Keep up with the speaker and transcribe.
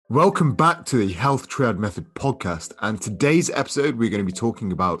Welcome back to the Health Triad Method podcast. And today's episode, we're going to be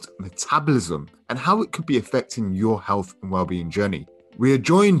talking about metabolism and how it could be affecting your health and well-being journey. We are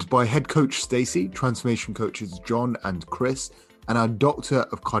joined by head coach Stacey, transformation coaches John and Chris, and our doctor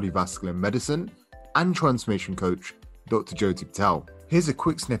of cardiovascular medicine and transformation coach, Dr. Jyoti Patel. Here's a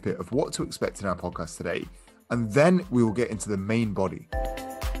quick snippet of what to expect in our podcast today, and then we will get into the main body.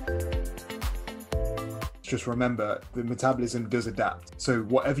 Just remember, the metabolism does adapt. So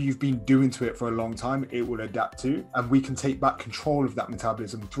whatever you've been doing to it for a long time, it will adapt to. And we can take back control of that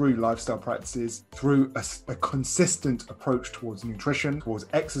metabolism through lifestyle practices, through a consistent approach towards nutrition, towards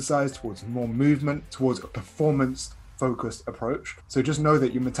exercise, towards more movement, towards a performance-focused approach. So just know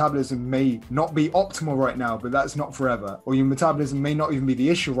that your metabolism may not be optimal right now, but that's not forever. Or your metabolism may not even be the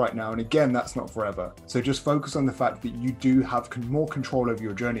issue right now. And again, that's not forever. So just focus on the fact that you do have more control over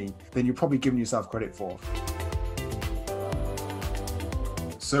your journey than you're probably giving yourself credit for.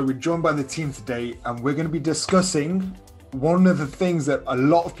 So we're joined by the team today, and we're going to be discussing one of the things that a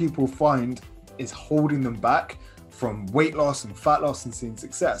lot of people find is holding them back from weight loss and fat loss and seeing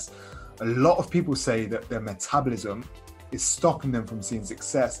success. A lot of people say that their metabolism is stopping them from seeing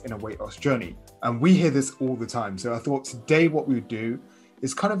success in a weight loss journey. And we hear this all the time. So I thought today what we would do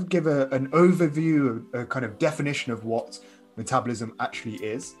is kind of give an overview, a kind of definition of what metabolism actually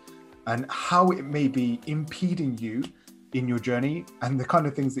is and how it may be impeding you in your journey and the kind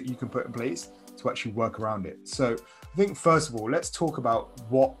of things that you can put in place to actually work around it. So I think first of all, let's talk about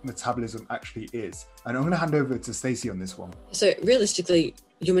what metabolism actually is. And I'm going to hand over to Stacey on this one. So realistically,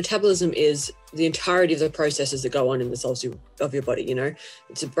 your metabolism is the entirety of the processes that go on in the cells of your body.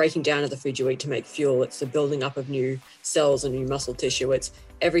 It's a breaking down of the food you eat to make fuel. It's the building up of new cells and new muscle tissue. It's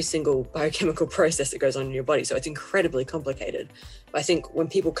every single biochemical process that goes on in your body. So it's incredibly complicated. But I think when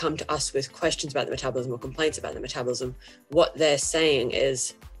people come to us with questions about the metabolism or complaints about the metabolism, what they're saying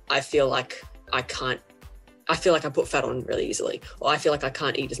is, I feel like I put fat on really easily, or I feel like I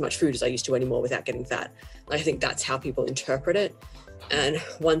can't eat as much food as I used to anymore without getting fat. And I think that's how people interpret it. And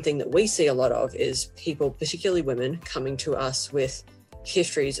one thing that we see a lot of is people, particularly women, coming to us with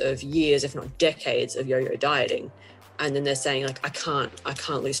histories of years, if not decades, of yo-yo dieting. And then they're saying, like, I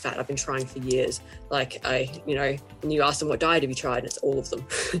can't lose fat. I've been trying for years. And you ask them, what diet have you tried? And it's all of them.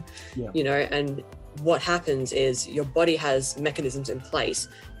 Yeah. And what happens is your body has mechanisms in place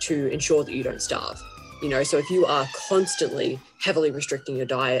to ensure that you don't starve. So if you are constantly heavily restricting your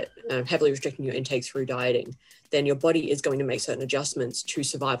diet, heavily restricting your intake through dieting, then your body is going to make certain adjustments to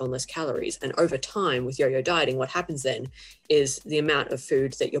survive on less calories. And over time with yo-yo dieting, what happens then is the amount of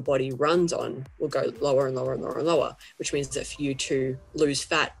food that your body runs on will go lower and lower and lower and lower, which means that for you to lose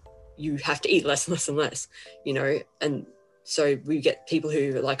fat, you have to eat less and less and less, and so we get people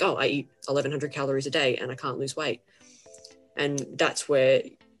who are like, oh, I eat 1,100 calories a day and I can't lose weight. And that's where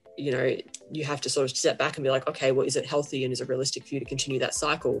you have to sort of step back and be like, okay, well, is it healthy and is it realistic for you to continue that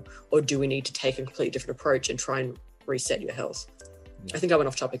cycle? Or do we need to take a completely different approach and try and reset your health? Yeah. I think I went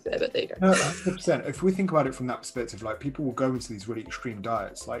off topic there, but there you go. No, 100%. If we think about it from that perspective, like people will go into these really extreme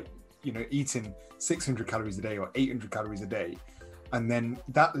diets, like, eating 600 calories a day or 800 calories a day. And then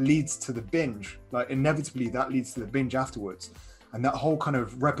that leads to the binge, like inevitably that leads to the binge afterwards. And that whole kind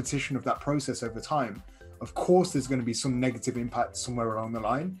of repetition of that process over time, of course, there's going to be some negative impact somewhere along the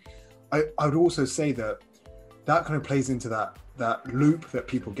line. I would also say that kind of plays into that loop that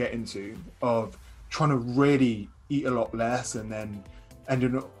people get into of trying to really eat a lot less and then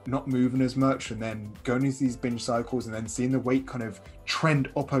ending up not moving as much and then going into these binge cycles and then seeing the weight kind of trend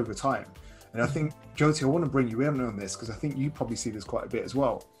up over time. And I think, Jyoti, I want to bring you in on this because I think you probably see this quite a bit as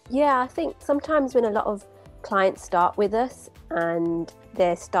well. Yeah, I think sometimes when a lot of clients start with us and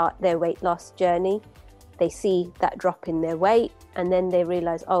they start their weight loss journey, they see that drop in their weight and then they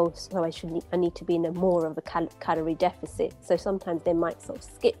realize, oh, so I need to be in more of a calorie deficit. So sometimes they might sort of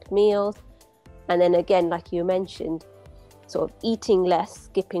skip meals. And then again, like you mentioned, sort of eating less,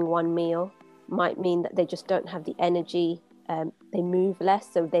 skipping one meal might mean that they just don't have the energy. They move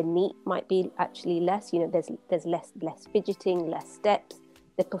less, so their NEAT might be actually less. There's less fidgeting, less steps.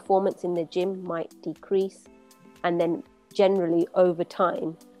 The performance in the gym might decrease. And then generally over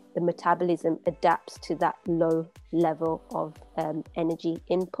time, the metabolism adapts to that low level of energy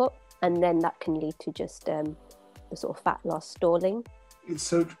input, and then that can lead to just the sort of fat loss stalling. It's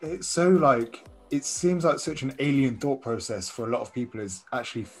so like, it seems like such an alien thought process for a lot of people is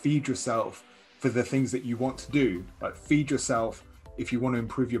actually feed yourself for the things that you want to do. Like feed yourself if you want to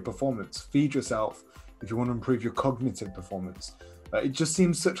improve your performance, feed yourself if you want to improve your cognitive performance. It just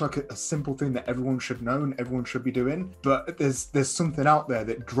seems such like a simple thing that everyone should know and everyone should be doing. But there's something out there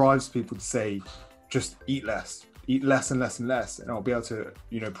that drives people to say, just eat less, eat less and less and less, and I'll be able to,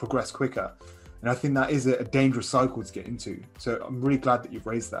 progress quicker. And I think that is a dangerous cycle to get into. So I'm really glad that you've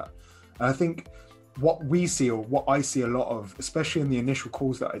raised that. And I think what we see, or what I see a lot of, especially in the initial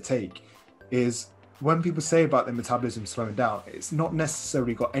calls that I take, is when people say about their metabolism slowing down, it's not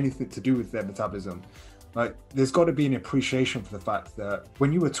necessarily got anything to do with their metabolism. Like, there's got to be an appreciation for the fact that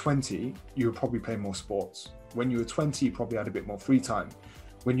when you were 20, you were probably playing more sports. When you were 20, you probably had a bit more free time.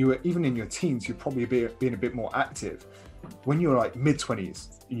 When you were even in your teens, you're probably being a bit more active. When you're like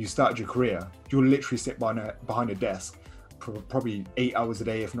mid-20s and you started your career, you'll literally sit behind a desk probably 8 hours a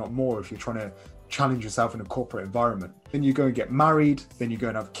day, if not more, if you're trying to challenge yourself in a corporate environment. Then you go and get married, then you go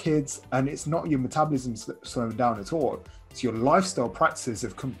and have kids, and it's not your metabolism slowing down at all. So your lifestyle practices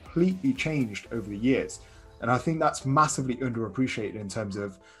have completely changed over the years. And I think that's massively underappreciated in terms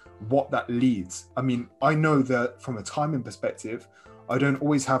of what that leads. I mean, I know that from a timing perspective, I don't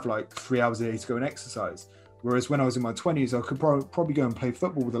always have like 3 hours a day to go and exercise. Whereas when I was in my 20s, I could probably go and play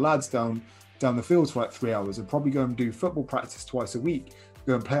football with the lads down the fields for like 3 hours, and probably go and do football practice twice a week,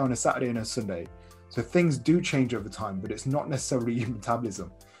 go and play on a Saturday and a Sunday. So things do change over time, but it's not necessarily your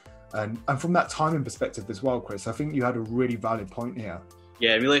metabolism. And from that timing perspective as well, Chris, I think you had a really valid point here.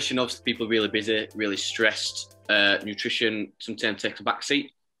 Yeah, in relation, obviously, people really busy, really stressed. Nutrition sometimes takes a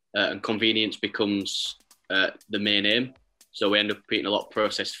backseat, and convenience becomes the main aim. So we end up eating a lot of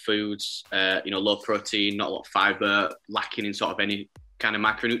processed foods, low protein, not a lot of fibre, lacking in sort of any kind of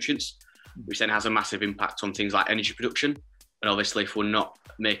micronutrients, which then has a massive impact on things like energy production. And obviously, if we're not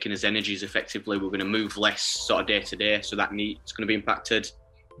making as energy as effectively, we're going to move less sort of day to day. So that need's going to be impacted.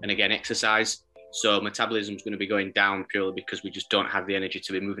 And again, exercise. So metabolism is going to be going down purely because we just don't have the energy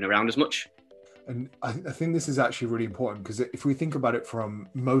to be moving around as much. And I think this is actually really important, because if we think about it from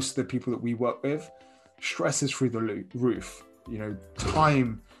most of the people that we work with, stress is through the roof.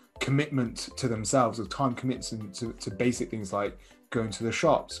 Time commitment to themselves, or time commitment to basic things like going to the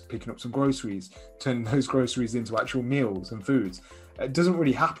shops, picking up some groceries, turning those groceries into actual meals and foods. It doesn't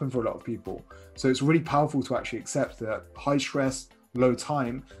really happen for a lot of people. So it's really powerful to actually accept that high stress, low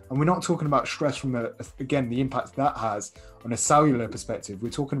time. And we're not talking about stress from again, the impact that has on a cellular perspective. We're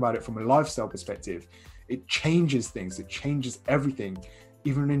talking about it from a lifestyle perspective. It changes things. It changes everything,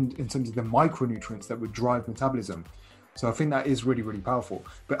 even in terms of the micronutrients that would drive metabolism. So I think that is really, really powerful.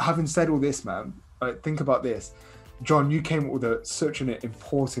 But having said all this, man, think about this. John, you came up with such an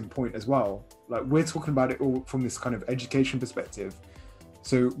important point as well. Like, we're talking about it all from this kind of education perspective.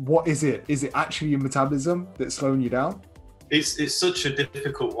 So what is it? Is it actually your metabolism that's slowing you down? It's such a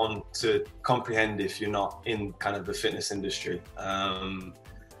difficult one to comprehend if you're not in kind of the fitness industry. And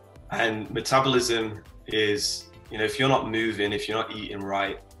metabolism is, if you're not moving, if you're not eating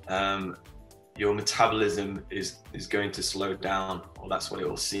right, your metabolism is going to slow down, or that's what it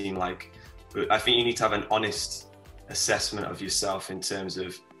will seem like. But I think you need to have an honest assessment of yourself in terms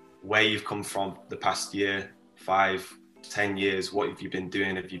of where you've come from the past year, 5, 10 years. What have you been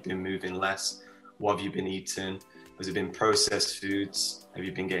doing? Have you been moving less? What have you been eating? Has it been processed foods? Have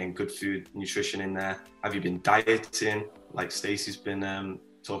you been getting good food, nutrition in there? Have you been dieting, like Stacey's been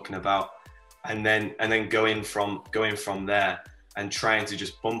talking about? And then going from there and trying to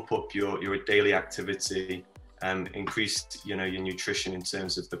just bump up your daily activity, increase your nutrition in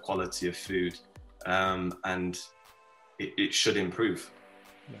terms of the quality of food, and it should improve.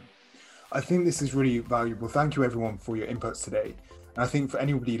 Yeah. I think this is really valuable. Thank you everyone for your inputs today. And I think for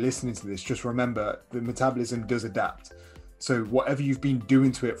anybody listening to this, just remember the metabolism does adapt. So whatever you've been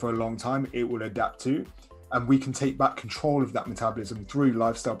doing to it for a long time, it will adapt to. And we can take back control of that metabolism through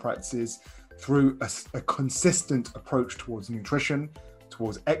lifestyle practices, through a consistent approach towards nutrition,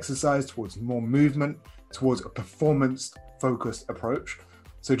 towards exercise, towards more movement, towards a performance-focused approach.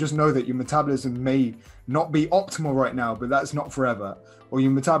 So just know that your metabolism may not be optimal right now, but that's not forever. Or your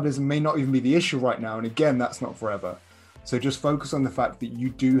metabolism may not even be the issue right now, and again, that's not forever. So just focus on the fact that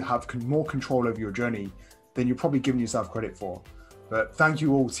you do have more control over your journey than you're probably giving yourself credit for. But thank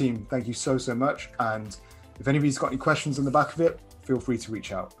you all, team. Thank you so much. And if anybody's got any questions on the back of it, feel free to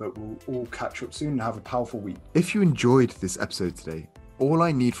reach out. But we'll all catch up soon and have a powerful week. If you enjoyed this episode today, all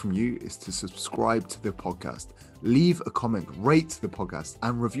I need from you is to subscribe to the podcast, leave a comment, rate the podcast,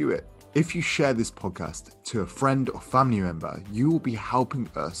 and review it. If you share this podcast to a friend or family member, you will be helping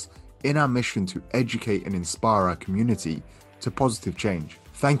us in our mission to educate and inspire our community to positive change.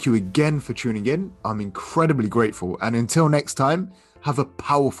 Thank you again for tuning in. I'm incredibly grateful. And until next time, have a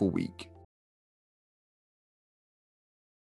powerful week.